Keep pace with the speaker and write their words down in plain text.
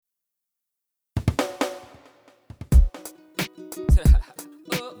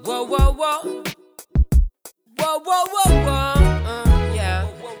Whoa, whoa, whoa. Whoa, whoa, whoa, whoa. Yeah.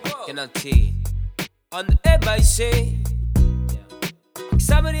 Garanti. On the BY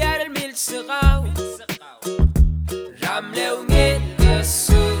Samariyar al-mil saqaw Ramlew ngit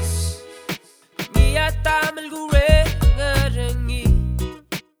Jesus Niya tamal gure ngarangi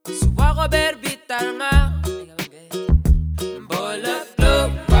Suwako berbitar nga Bolak lo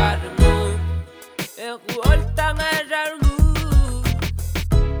parmu Eku olta nga rarmu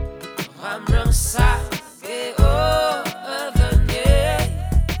Ramrang sa o avanye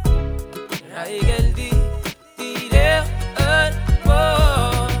Raigal di tire an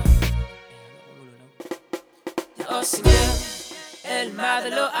Osingel, el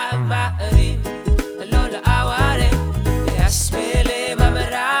madlo amarin, lo la aware, asmele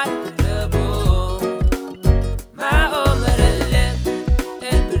mamaran lebo, ma omarele,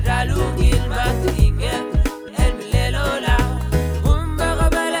 el bralugil matingel, el milelola,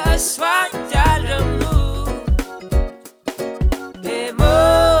 umbagabala aswat jalamu,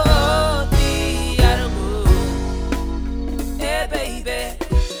 emoti aramu, baby.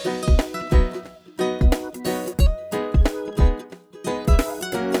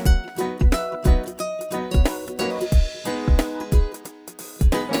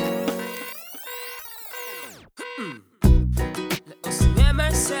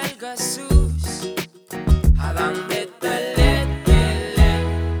 Marcel Gasus Habang metalet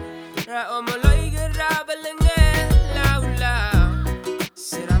Ra omoloy garabalenge Laula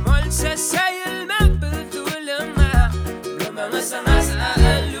Siramol sa sayal magpagtulang Mga sangas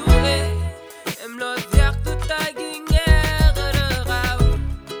aalunge Emlot yak tutaging garagaw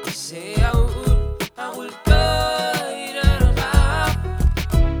Siyaw akulto iraragaw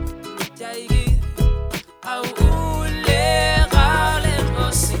Jaygi Au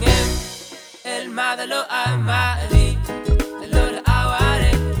Madalo amari, lo la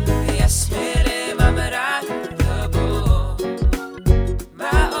aware, yasmere mamara labo,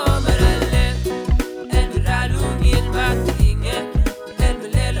 ma omarale, el ralungi el matinge, el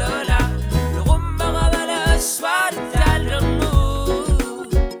melelola, lumba gabala aswar talramu,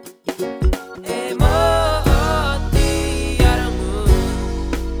 emoti aramu,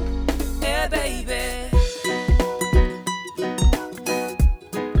 baby.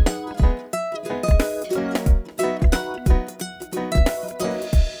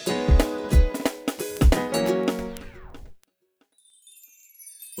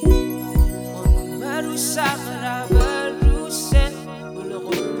 Sakra baruse ulo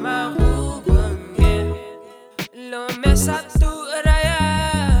ko mahubangge lo mesa tu raya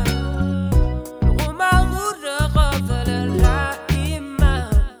lo mahura qadala ima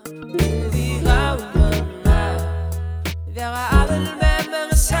di gawna daga abel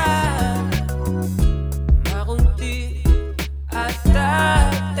memangsa magunti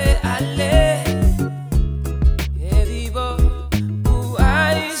atate ale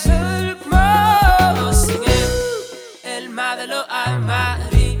Madalo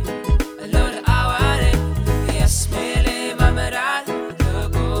amari